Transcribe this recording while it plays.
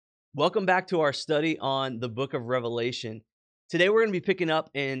Welcome back to our study on the book of Revelation. Today we're going to be picking up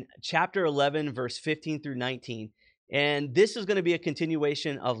in chapter 11, verse 15 through 19. And this is going to be a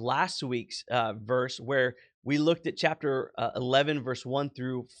continuation of last week's verse where we looked at chapter 11, verse 1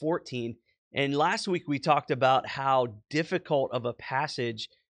 through 14. And last week we talked about how difficult of a passage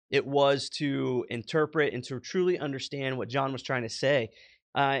it was to interpret and to truly understand what John was trying to say.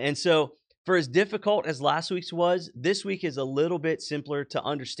 And so for as difficult as last week's was, this week is a little bit simpler to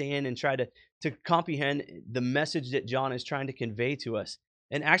understand and try to comprehend the message that John is trying to convey to us.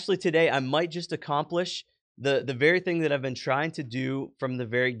 And actually today I might just accomplish the very thing that I've been trying to do from the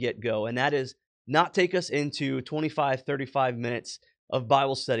very get-go, and that is not take us into 25, 35 minutes of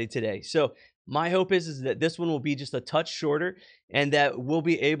Bible study today. So my hope is that this one will be just a touch shorter and that we'll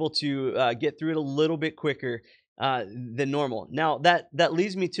be able to get through it a little bit quicker than normal. Now that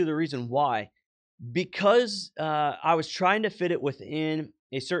leads me to the reason why, because I was trying to fit it within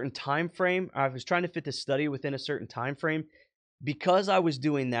a certain time frame. I was trying to fit the study within a certain time frame. Because I was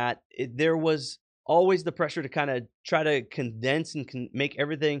doing that, there was always the pressure to kind of try to condense and make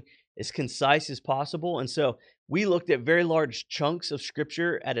everything as concise as possible. And so we looked at very large chunks of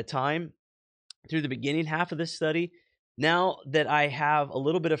scripture at a time through the beginning half of this study. Now that I have a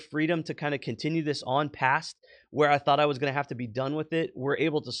little bit of freedom to kind of continue this on past where I thought I was going to have to be done with it, we're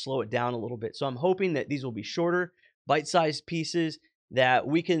able to slow it down a little bit. So I'm hoping that these will be shorter, bite-sized pieces that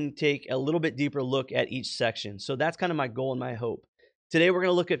we can take a little bit deeper look at each section. So that's kind of my goal and my hope. Today we're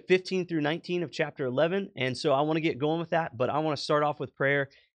going to look at 15 through 19 of chapter 11. And so I want to get going with that, but I want to start off with prayer,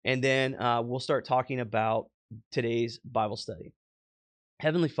 and then we'll start talking about today's Bible study.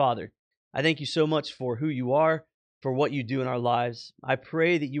 Heavenly Father, I thank you so much for who you are, for what you do in our lives. I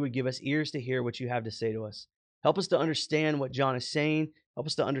pray that you would give us ears to hear what you have to say to us. Help us to understand what John is saying. Help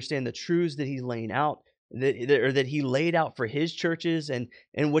us to understand the truths that he's laying out, that he laid out for his churches, and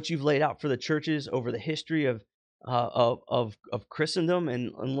what you've laid out for the churches over the history of Christendom.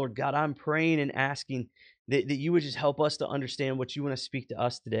 And Lord God, I'm praying and asking that you would just help us to understand what you want to speak to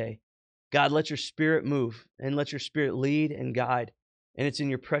us today. God, let your spirit move and let your spirit lead and guide. And it's in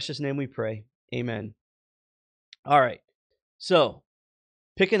your precious name we pray. Amen. All right. So,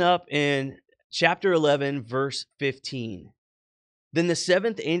 picking up in chapter 11, verse 15. Then the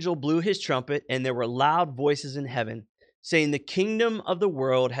seventh angel blew his trumpet, and there were loud voices in heaven, saying, "The kingdom of the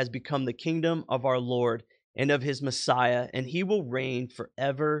world has become the kingdom of our Lord and of his Messiah, and he will reign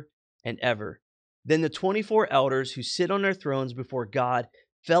forever and ever." Then the 24 elders who sit on their thrones before God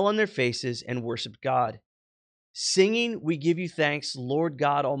fell on their faces and worshiped God, singing, "We give you thanks, Lord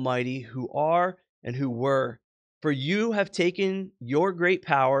God Almighty, who are and who were. For you have taken your great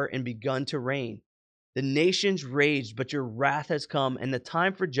power and begun to reign. The nations raged, but your wrath has come, and the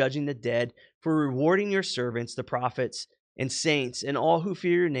time for judging the dead, for rewarding your servants, the prophets and saints, and all who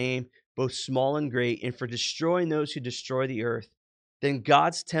fear your name, both small and great, and for destroying those who destroy the earth." Then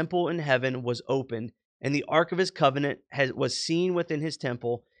God's temple in heaven was opened, and the ark of his covenant was seen within his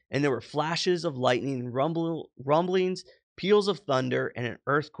temple, and there were flashes of lightning, rumblings, peals of thunder, and an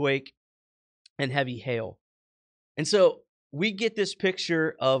earthquake and heavy hail. And so we get this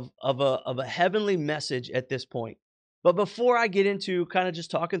picture of a heavenly message at this point. But before I get into kind of just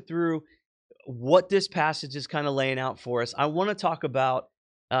talking through what this passage is kind of laying out for us, I want to talk about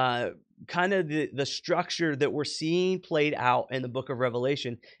kind of the structure that we're seeing played out in the book of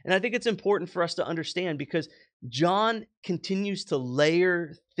Revelation. And I think it's important for us to understand because John continues to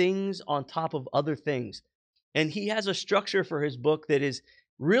layer things on top of other things. And he has a structure for his book that is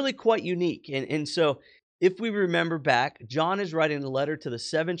really quite unique. And so if we remember back, John is writing a letter to the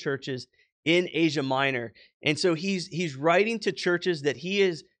 7 churches in Asia Minor. And so he's writing to churches that he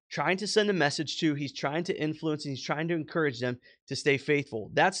is trying to send a message to. He's trying to influence, and he's trying to encourage them to stay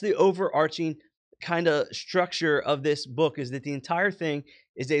faithful. That's the overarching kind of structure of this book, is that the entire thing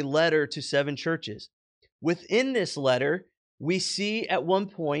is a letter to 7 churches. Within this letter, we see at one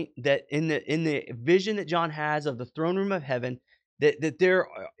point that in the vision that John has of the throne room of heaven, that there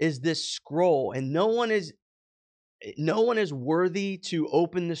is this scroll, and no one is worthy to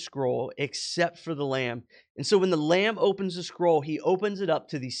open the scroll except for the Lamb. And so when the Lamb opens the scroll, he opens it up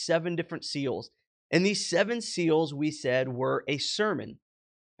to these 7 different seals. And these 7 seals, we said, were a sermon.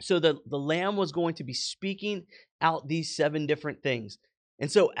 So the Lamb was going to be speaking out these 7 different things.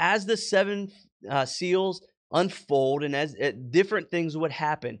 And so as the 7 seals unfold, and as different things would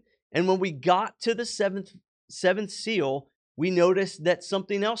happen, and when we got to the seventh seal, we noticed that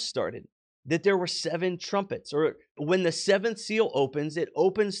something else started, that there were 7 trumpets. Or when the 7th seal opens, it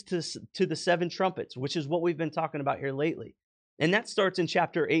opens to the 7 trumpets, which is what we've been talking about here lately. And that starts in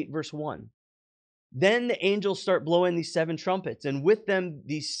chapter 8, verse 1. Then the angels start blowing these seven trumpets, and with them,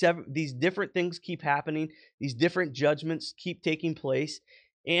 these different things keep happening. These different judgments keep taking place,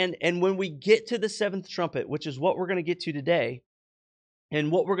 and when we get to the seventh trumpet, which is what we're going to get to today,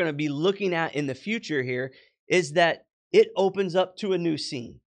 and what we're going to be looking at in the future here, is that it opens up to a new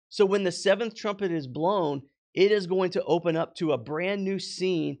scene. So when the seventh trumpet is blown, it is going to open up to a brand new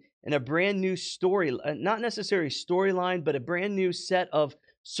scene and a brand new story, not necessarily storyline, but a brand new set of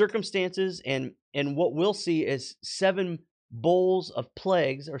circumstances. And what we'll see is seven bowls of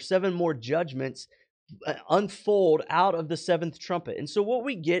plagues, or seven more judgments, unfold out of the seventh trumpet. And so what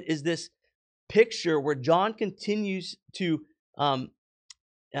we get is this picture where John continues to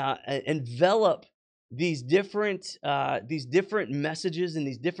envelop these different messages and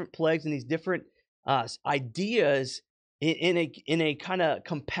these different plagues and these different ideas in a kind of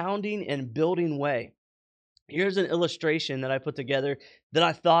compounding and building way. Here's an illustration that I put together that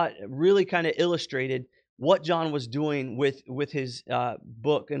I thought really kind of illustrated what John was doing with his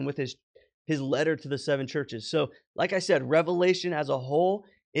book and with his letter to the seven churches. So, like I said, Revelation as a whole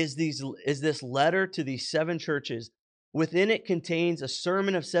is this letter to these seven churches. Within it contains a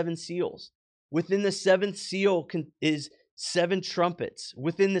sermon of seven seals. Within the seventh seal is seven trumpets.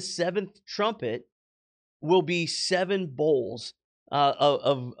 Within the seventh trumpet will be seven bowls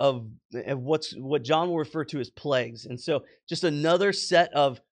of what John will refer to as plagues. And so just another set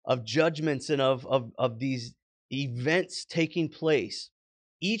of judgments and of these events taking place.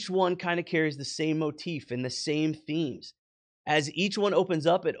 Each one kind of carries the same motif and the same themes. As each one opens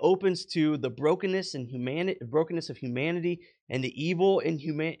up, it opens to the brokenness of humanity, and the evil in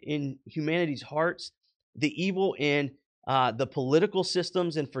humanity's hearts, the evil in the political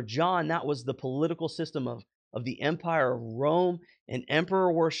systems. And for John, that was the political system of the empire of Rome, and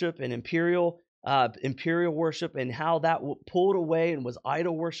emperor worship and imperial worship, and how that pulled away and was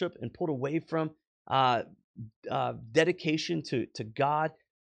idol worship and pulled away from dedication to God.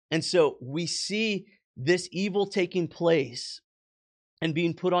 And so we see this evil taking place and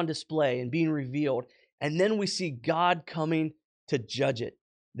being put on display and being revealed. And then we see God coming to judge it.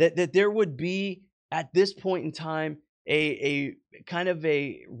 That there would be, at this point in time, a kind of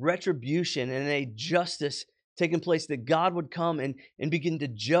a retribution and a justice taking place, that God would come and begin to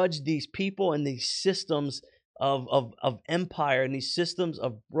judge these people and these systems of empire and these systems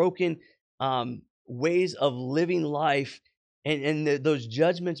of broken ways of living life, and those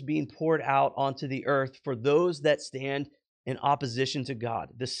judgments being poured out onto the earth for those that stand in opposition to God,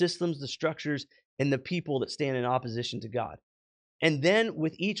 the systems, the structures, and the people that stand in opposition to God. And then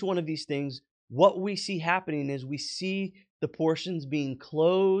with each one of these things, what we see happening is we see the portions being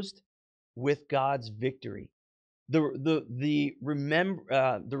closed with God's victory. The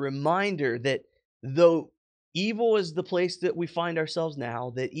reminder that though evil is the place that we find ourselves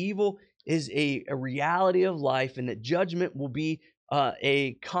now, that evil is a reality of life, and that judgment will be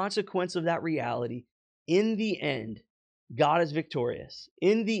a consequence of that reality. In the end, God is victorious.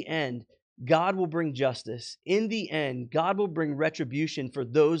 In the end, God will bring justice. In the end, God will bring retribution for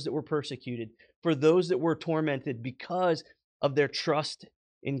those that were persecuted, for those that were tormented because of their trust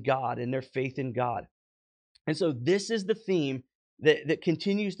in God and their faith in God. And so this is the theme that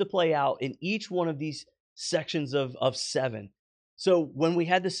continues to play out in each one of these sections of seven. So when we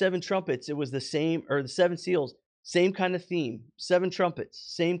had the seven trumpets, it was the same, or the seven seals, same kind of theme. Seven trumpets,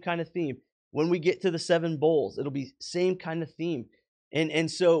 same kind of theme. When we get to the seven bowls, it'll be same kind of theme.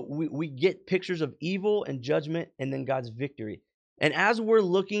 And so we get pictures of evil and judgment, and then God's victory. And as we're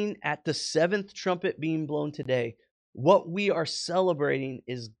looking at the seventh trumpet being blown today, what we are celebrating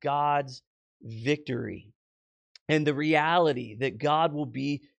is God's victory, and the reality that God will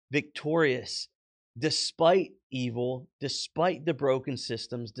be victorious despite evil, despite the broken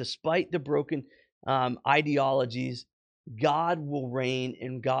systems, despite the broken ideologies. God will reign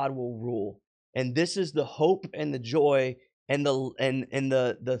and God will rule. And this is the hope and the joy and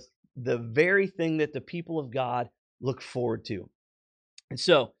the very thing that the people of God look forward to. And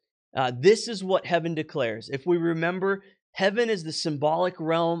so this is what heaven declares. If we remember, heaven is the symbolic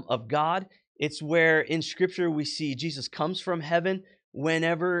realm of God. It's where in Scripture we see Jesus comes from heaven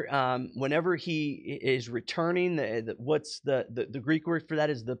whenever he is returning. What's the Greek word for that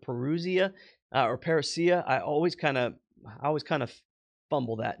is the parousia or parousia. I always kind of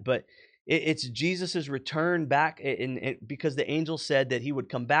fumble that, but it's Jesus's return back, because the angel said that he would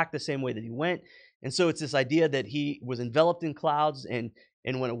come back the same way that he went. And so it's this idea that he was enveloped in clouds and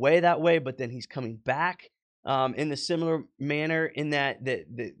went away that way, but then he's coming back in the similar manner, in that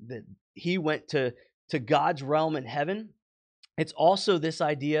he went to God's realm in heaven. It's also this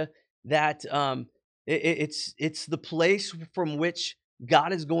idea that it's the place from which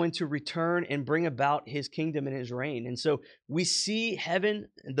God is going to return and bring about his kingdom and his reign. And so we see heaven,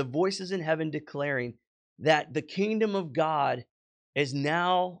 the voices in heaven declaring that the kingdom of God is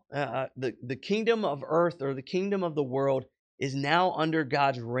now, the kingdom of earth, or the kingdom of the world, is now under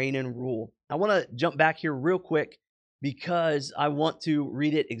God's reign and rule. I want to jump back here real quick because I want to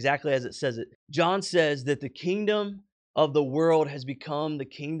read it exactly as it says it. John says that the kingdom of the world has become the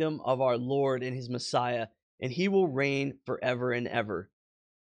kingdom of our Lord and his Messiah, and he will reign forever and ever.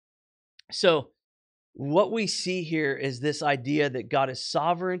 So what we see here is this idea that God is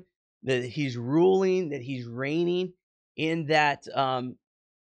sovereign, that he's ruling, that he's reigning, and that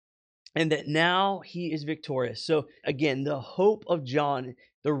now he is victorious. So again, the hope of John,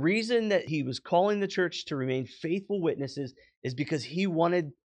 the reason that he was calling the church to remain faithful witnesses, is because he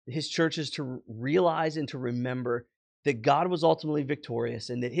wanted his churches to realize and to remember that God was ultimately victorious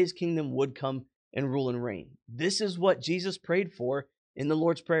and that his kingdom would come and rule and reign. This is what Jesus prayed for in the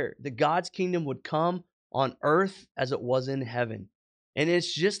Lord's Prayer, that God's kingdom would come on earth as it was in heaven. And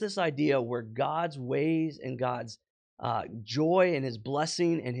it's just this idea where God's ways and God's joy and his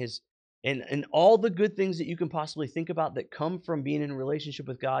blessing and his and all the good things that you can possibly think about that come from being in a relationship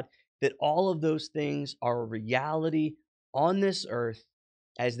with God, that all of those things are a reality on this earth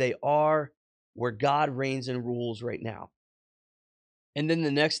as they are where God reigns and rules right now. And then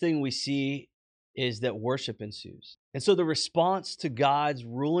the next thing we see is that worship ensues. And so the response to God's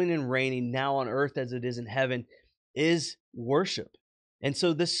ruling and reigning now on earth as it is in heaven is worship. And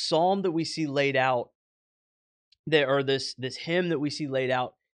so this psalm that we see laid out there, or this hymn that we see laid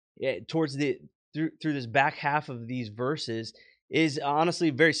out towards through this back half of these verses, is honestly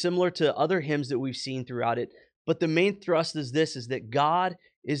very similar to other hymns that we've seen throughout it. But the main thrust is this, is that God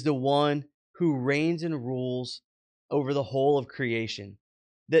is the one who reigns and rules over the whole of creation.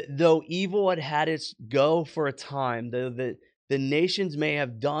 That though evil had had its go for a time, though the nations may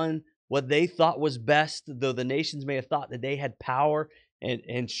have done what they thought was best, though the nations may have thought that they had power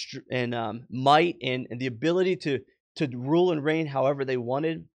and might and the ability to rule and reign however they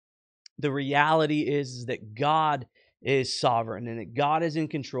wanted, the reality is that God is sovereign and that God is in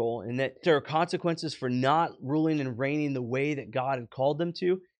control, and that there are consequences for not ruling and reigning the way that God had called them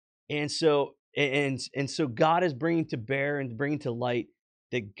to. And so God is bringing to bear and bringing to light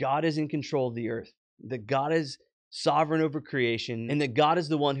that God is in control of the earth, that God is sovereign over creation, and that God is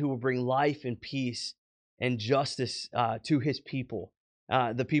the one who will bring life and peace and justice to his people,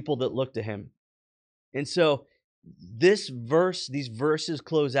 the people that look to him. And so these verses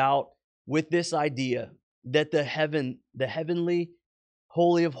close out with this idea that the heavenly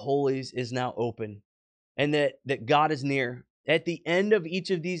holy of holies is now open, and that God is near. At the end of each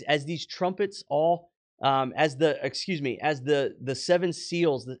of these, as these trumpets all as the seven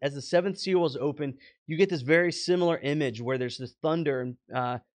seals, as the seventh seal is open, you get this very similar image where there's this thunder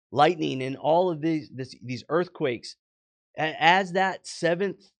and lightning and all of these earthquakes. As that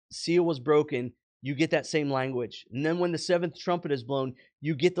seventh seal was broken, you get that same language. And then when the seventh trumpet is blown,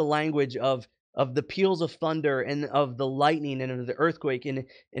 you get the language of the peals of thunder and of the lightning and of the earthquake. And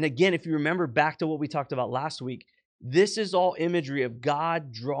again, if you remember back to what we talked about last week, this is all imagery of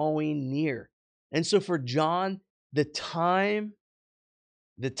God drawing near. And so for John, the time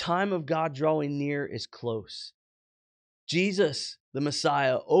of God drawing near is close. Jesus, the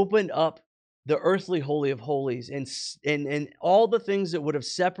Messiah, opened up the earthly holy of holies, and all the things that would have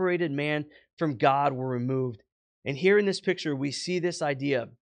separated man from God were removed. And here in this picture, we see this idea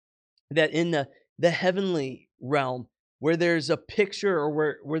that in the heavenly realm, where there's a picture,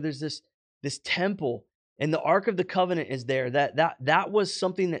 or where there's this temple, and the Ark of the Covenant is there, that was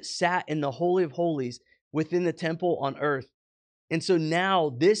something that sat in the Holy of Holies within the temple on earth. And so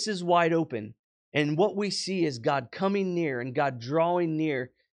now this is wide open. And what we see is God coming near and God drawing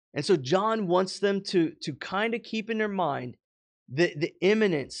near. And so John wants them to kind of keep in their mind the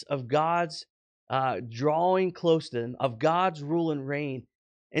imminence of God's drawing close to them, of God's rule and reign.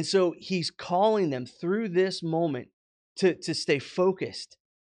 And so he's calling them through this moment to stay focused,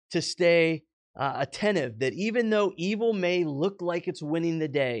 to stay attentive, that even though evil may look like it's winning the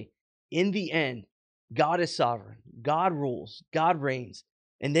day, in the end, God is sovereign, God rules, God reigns,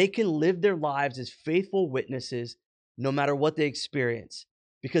 and they can live their lives as faithful witnesses no matter what they experience.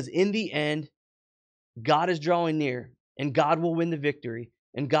 Because in the end, God is drawing near, and God will win the victory,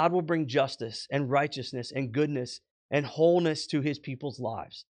 and God will bring justice and righteousness and goodness and wholeness to his people's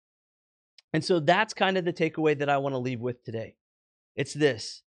lives. And so that's kind of the takeaway that I want to leave with today. It's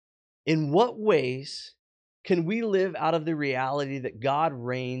this: in what ways can we live out of the reality that God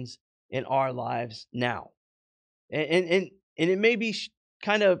reigns in our lives now? And it may be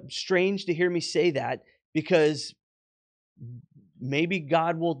kind of strange to hear me say that, because maybe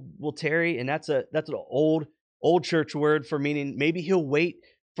God will tarry, and that's an old church word for meaning maybe he'll wait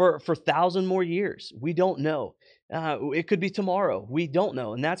for 1,000 more years. We don't know. It could be tomorrow. We don't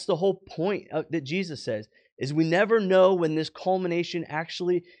know. And that's the whole point that Jesus says is we never know when this culmination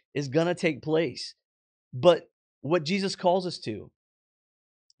actually is going to take place. But what Jesus calls us to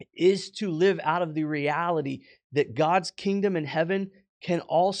is to live out of the reality that God's kingdom in heaven can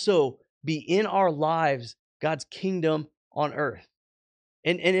also be in our lives, God's kingdom on earth.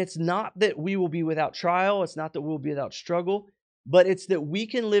 And it's not that we will be without trial, it's not that we'll be without struggle, but it's that we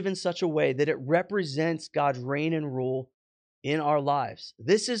can live in such a way that it represents God's reign and rule in our lives.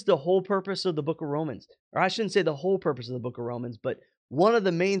 This is the whole purpose of the book of Romans. Or I shouldn't say the whole purpose of the book of Romans, but one of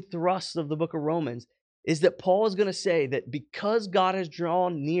the main thrusts of the book of Romans is that Paul is going to say that because God has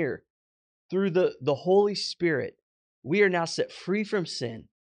drawn near through the Holy Spirit, we are now set free from sin,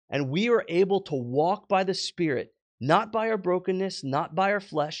 and we are able to walk by the Spirit, not by our brokenness, not by our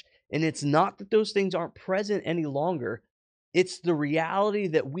flesh. And it's not that those things aren't present any longer. It's the reality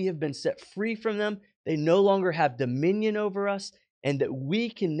that we have been set free from them. They no longer have dominion over us, and that we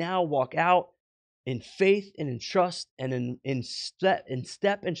can now walk out in faith and in trust and in step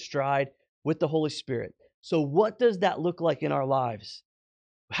and stride with the Holy Spirit. So what does that look like in our lives?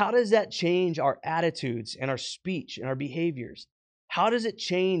 How does that change our attitudes and our speech and our behaviors? How does it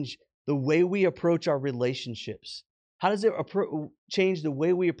change the way we approach our relationships? How does it change the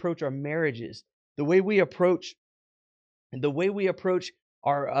way we approach our marriages, the way we approach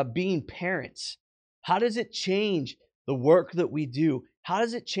our being parents? How does it change the work that we do? How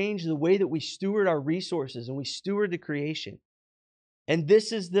does it change the way that we steward our resources and we steward the creation? And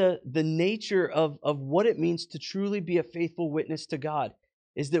this is the nature of what it means to truly be a faithful witness to God,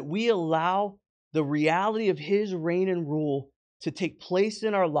 is that we allow the reality of His reign and rule to take place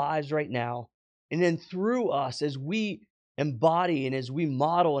in our lives right now. And then through us, as we embody and as we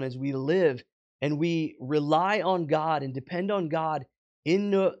model and as we live and we rely on God and depend on God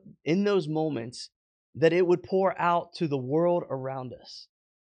in those moments, that it would pour out to the world around us.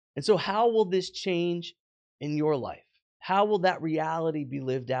 And so how will this change in your life? How will that reality be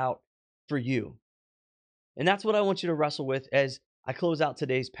lived out for you? And that's what I want you to wrestle with as I close out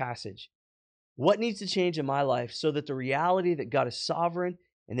today's passage. What needs to change in my life so that the reality that God is sovereign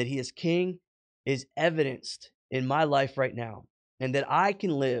and that He is King is evidenced in my life right now, and that I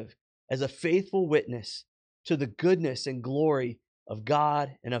can live as a faithful witness to the goodness and glory of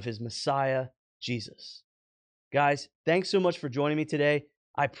God and of His Messiah, Jesus. Guys, thanks so much for joining me today.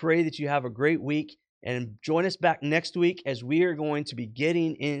 I pray that you have a great week, and join us back next week as we are going to be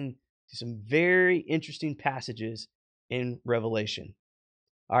getting into some very interesting passages in Revelation.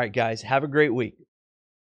 All right, guys, have a great week.